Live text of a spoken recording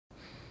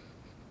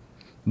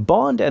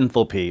Bond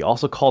enthalpy,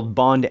 also called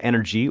bond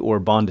energy or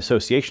bond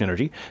dissociation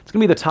energy, it's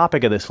going to be the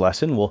topic of this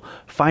lesson. We'll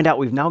find out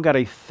we've now got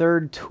a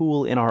third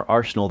tool in our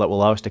arsenal that will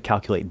allow us to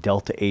calculate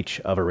delta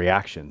H of a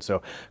reaction. So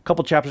a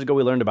couple chapters ago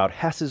we learned about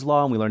Hess's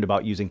law and we learned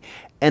about using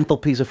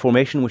enthalpies of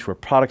formation, which were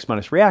products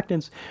minus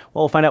reactants.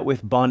 Well, we'll find out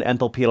with bond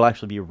enthalpy it'll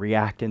actually be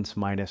reactants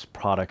minus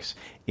products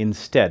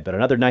instead, but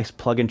another nice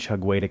plug and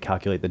chug way to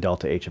calculate the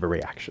delta H of a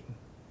reaction.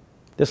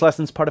 This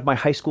lesson is part of my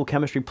high school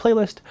chemistry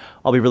playlist.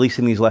 I'll be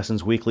releasing these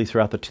lessons weekly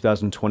throughout the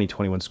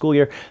 2020-21 school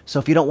year, so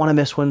if you don't want to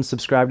miss one,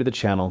 subscribe to the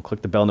channel,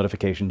 click the bell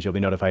notifications, you'll be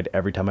notified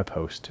every time I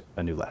post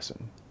a new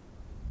lesson.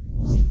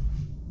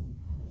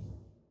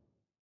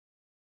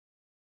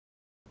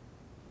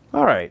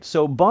 Alright,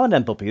 so bond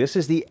enthalpy, this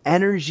is the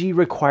energy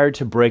required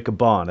to break a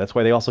bond. That's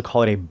why they also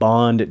call it a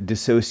bond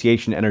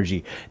dissociation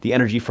energy. The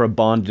energy for a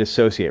bond to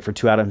dissociate, for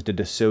two atoms to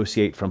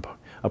dissociate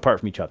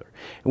apart from each other.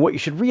 And what you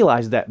should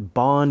realize is that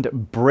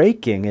bond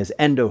breaking is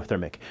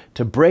endothermic.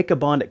 To break a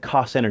bond, it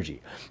costs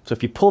energy. So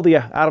if you pull the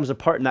atoms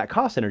apart and that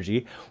costs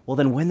energy, well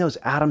then when those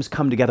atoms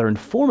come together and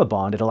form a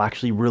bond, it'll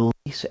actually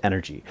release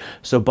energy.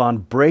 So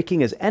bond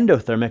breaking is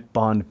endothermic,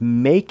 bond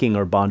making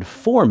or bond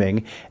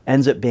forming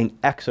ends up being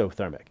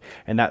exothermic.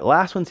 And that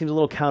last one seems a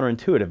little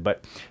counterintuitive,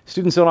 but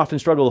students don't often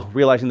struggle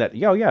realizing that,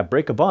 yeah,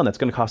 break a bond, that's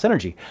going to cost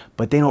energy.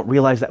 But they don't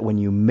realize that when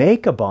you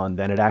make a bond,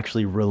 then it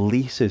actually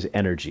releases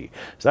energy.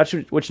 So that's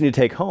what you need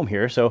to take home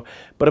here.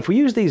 But if we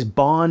use these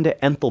bond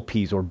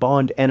enthalpies or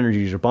bond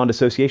energies or bond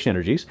dissociation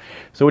energies,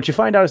 so what you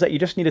find out is that you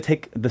just need to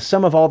take the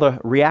sum of all the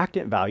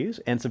reactant values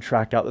and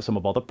subtract out the sum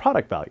of all the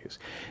product values.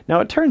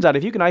 Now it turns out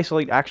if you can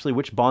isolate actually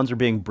which bonds are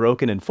being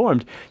broken and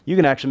formed, you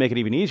can actually make it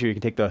even easier. You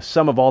can take the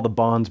sum of all the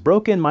bonds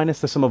broken minus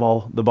the sum of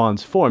all the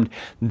bonds formed.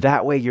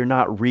 That way you're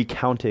not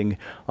recounting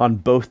on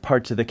both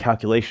parts of the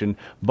calculation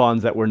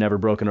bonds that were never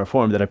broken or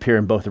formed that appear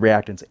in both the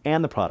reactants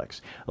and the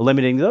products.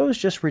 Eliminating those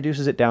just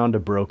reduces it down to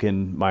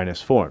broken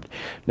minus formed.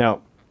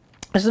 Now,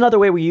 this is another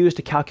way we use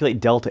to calculate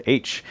delta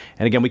H.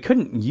 And again, we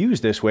couldn't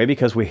use this way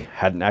because we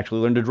hadn't actually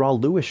learned to draw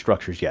Lewis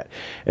structures yet.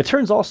 It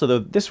turns also, though,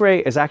 this way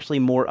is actually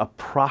more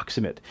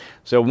approximate.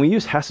 So when we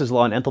use Hess's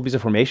law and enthalpies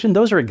of formation,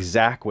 those are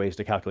exact ways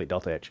to calculate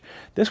delta H.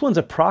 This one's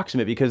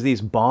approximate because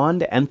these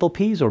bond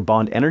enthalpies or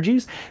bond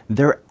energies,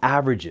 they're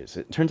averages.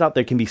 It turns out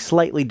they can be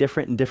slightly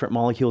different in different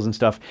molecules and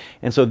stuff.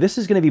 And so this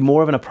is going to be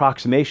more of an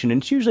approximation,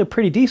 and it's usually a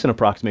pretty decent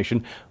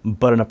approximation,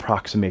 but an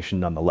approximation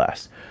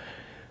nonetheless.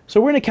 So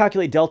we're going to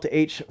calculate delta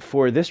H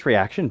for this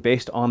reaction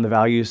based on the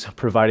values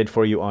provided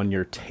for you on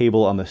your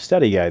table on the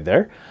study guide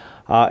there.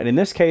 And in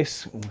this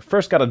case, we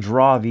first got to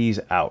draw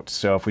these out.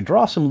 So if we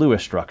draw some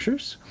Lewis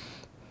structures,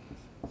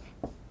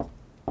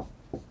 so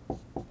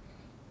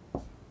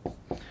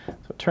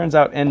it turns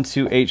out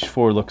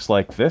N2H4 looks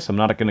like this. I'm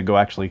not going to go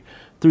actually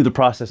through the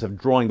process of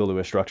drawing the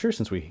Lewis structure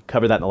since we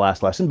covered that in the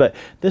last lesson, but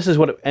this is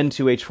what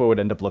N2H4 would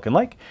end up looking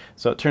like.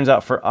 So it turns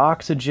out for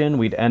oxygen,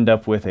 we'd end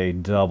up with a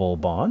double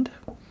bond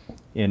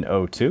in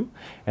O2.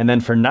 And then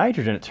for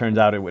nitrogen, it turns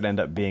out it would end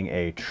up being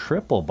a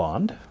triple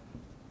bond.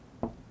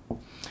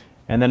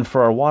 And then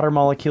for our water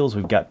molecules,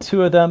 we've got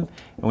two of them.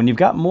 And when you've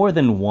got more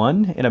than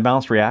one in a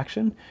balanced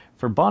reaction,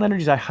 for bond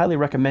energies, I highly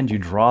recommend you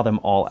draw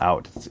them all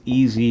out. It's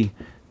easy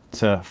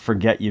to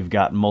forget you've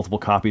got multiple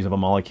copies of a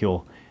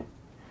molecule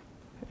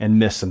and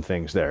miss some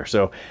things there.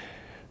 So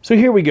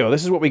here we go.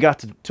 This is what we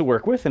got to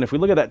work with. And if we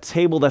look at that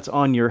table that's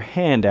on your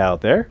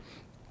handout there,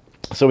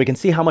 so we can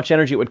see how much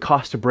energy it would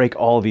cost to break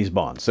all of these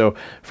bonds. So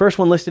first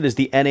one listed is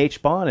the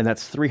NH bond, and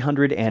that's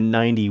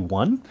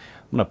 391. I'm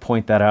going to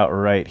point that out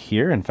right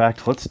here. In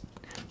fact, let's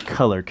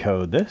color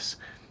code this.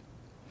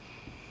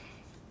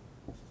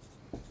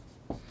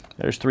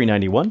 There's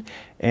 391.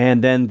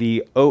 And then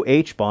the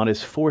OH bond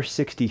is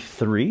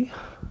 463.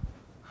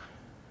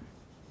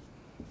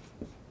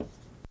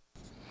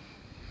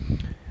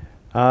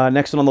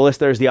 Next one on the list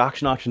there is the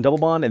oxygen-oxygen double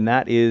bond, and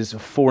that is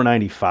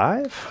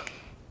 495.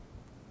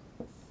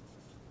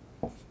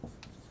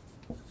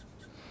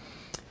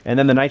 And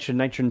then the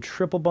nitrogen-nitrogen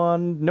triple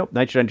bond, nope,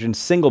 nitrogen-nitrogen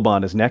single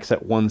bond is next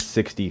at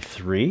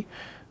 163.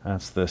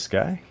 That's this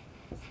guy.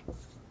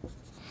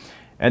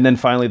 And then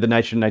finally the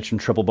nitrogen-nitrogen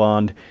triple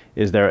bond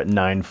is there at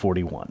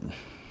 941.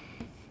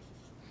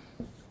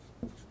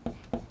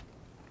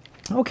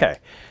 Okay,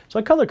 so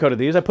I color-coded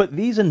these. I put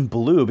these in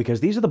blue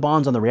because these are the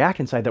bonds on the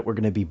reactant side that we're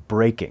going to be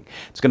breaking.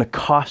 It's going to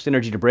cost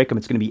energy to break them.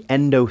 It's going to be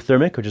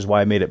endothermic, which is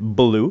why I made it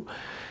blue.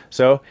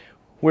 So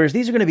whereas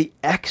these are going to be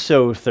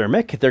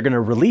exothermic, they're going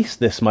to release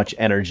this much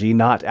energy,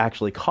 not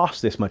actually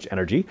cost this much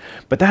energy.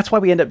 But that's why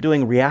we end up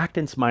doing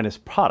reactants minus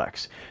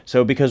products.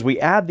 So because we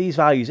add these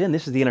values in,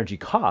 this is the energy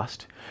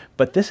cost,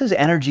 but this is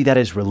energy that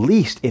is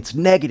released. It's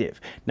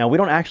negative. Now, we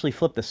don't actually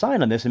flip the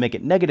sign on this and make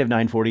it negative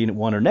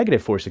 941 or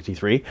negative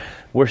 463.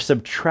 We're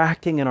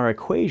subtracting in our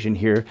equation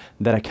here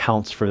that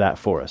accounts for that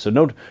for us. So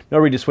no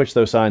need to switch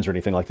those signs or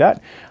anything like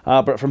that.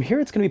 But from here,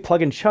 it's going to be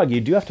plug and chug.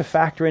 You do have to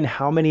factor in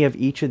how many of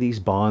each of these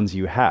bonds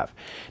you have.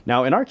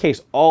 Now, in our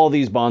case, all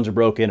these bonds are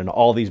broken and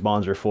all these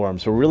bonds are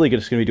formed. So we're really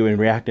just going to be doing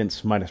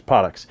reactants minus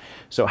products.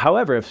 So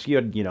however, if you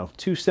had,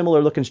 two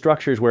similar looking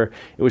structures where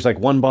it was like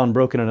one bond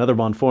broken, another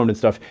bond formed and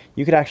stuff,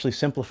 you could actually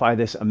simplify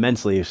this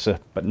immensely,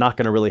 but not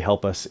going to really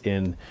help us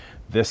in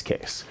this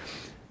case.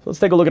 So let's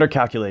take a look at our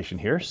calculation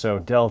here. So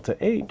delta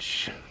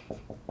H,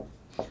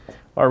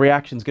 our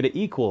reaction is going to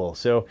equal.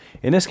 So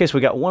in this case,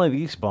 we got one of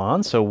these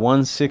bonds, so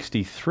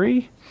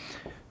 163,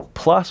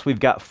 plus we've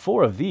got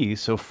 4 of these,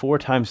 so 4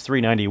 times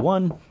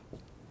 391,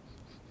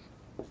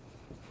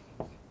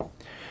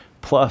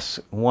 plus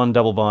 1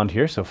 double bond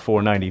here, so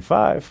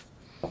 495.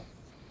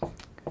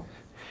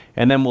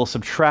 And then we'll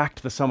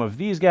subtract the sum of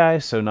these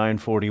guys, so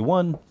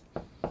 941.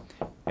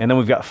 And then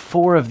we've got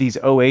 4 of these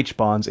OH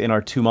bonds in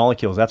our 2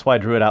 molecules. That's why I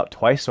drew it out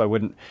twice, so I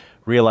wouldn't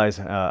realize,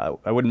 I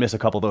wouldn't miss a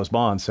couple of those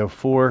bonds. So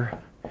 4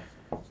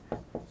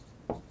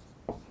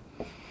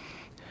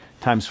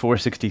 times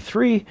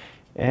 463,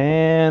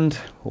 and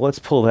let's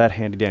pull that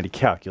handy dandy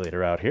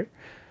calculator out here.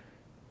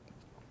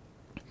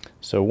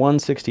 So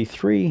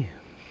 163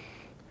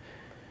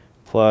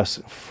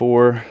 plus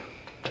 4,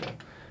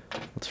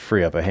 let's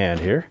free up a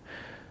hand here.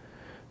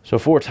 So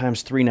 4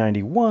 times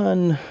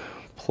 391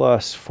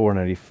 plus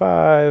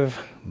 495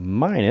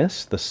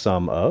 minus the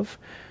sum of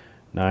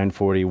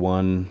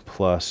 941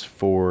 plus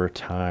 4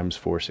 times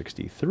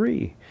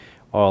 463,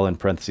 all in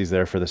parentheses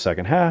there for the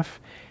second half,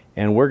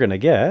 and we're going to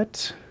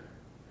get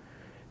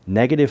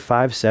negative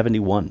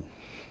 571.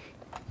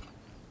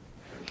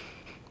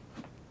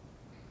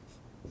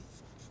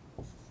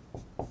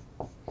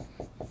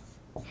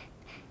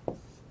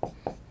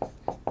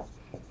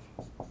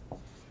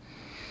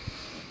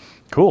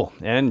 Cool,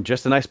 and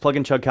just a nice plug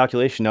and chug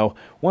calculation. Now,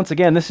 once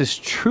again, this is,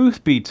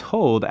 truth be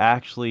told,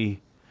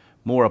 actually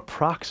more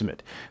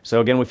approximate. So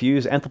again, if you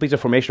use enthalpies of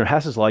formation or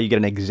Hess's law, you get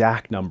an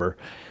exact number.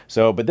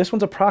 So, but this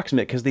one's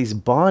approximate because these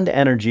bond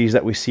energies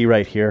that we see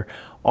right here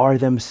are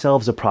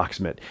themselves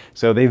approximate.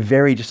 So they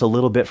vary just a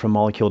little bit from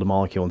molecule to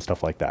molecule and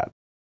stuff like that.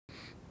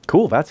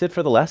 Cool, that's it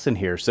for the lesson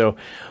here. So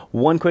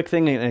one quick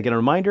thing, and again, a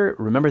reminder,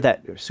 remember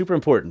that super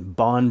important,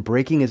 bond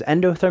breaking is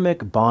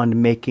endothermic, bond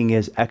making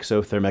is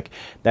exothermic.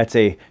 That's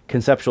a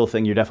conceptual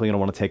thing you're definitely going to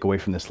want to take away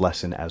from this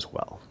lesson as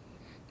well.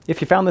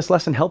 If you found this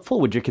lesson helpful,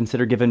 would you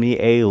consider giving me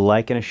a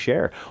like and a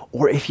share?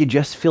 Or if you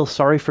just feel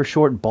sorry for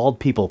short, bald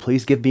people,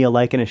 please give me a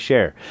like and a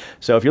share.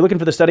 So if you're looking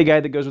for the study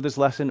guide that goes with this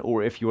lesson,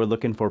 or if you are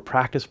looking for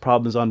practice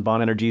problems on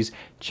bond energies,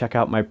 check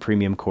out my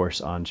premium course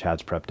on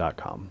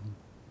chadsprep.com.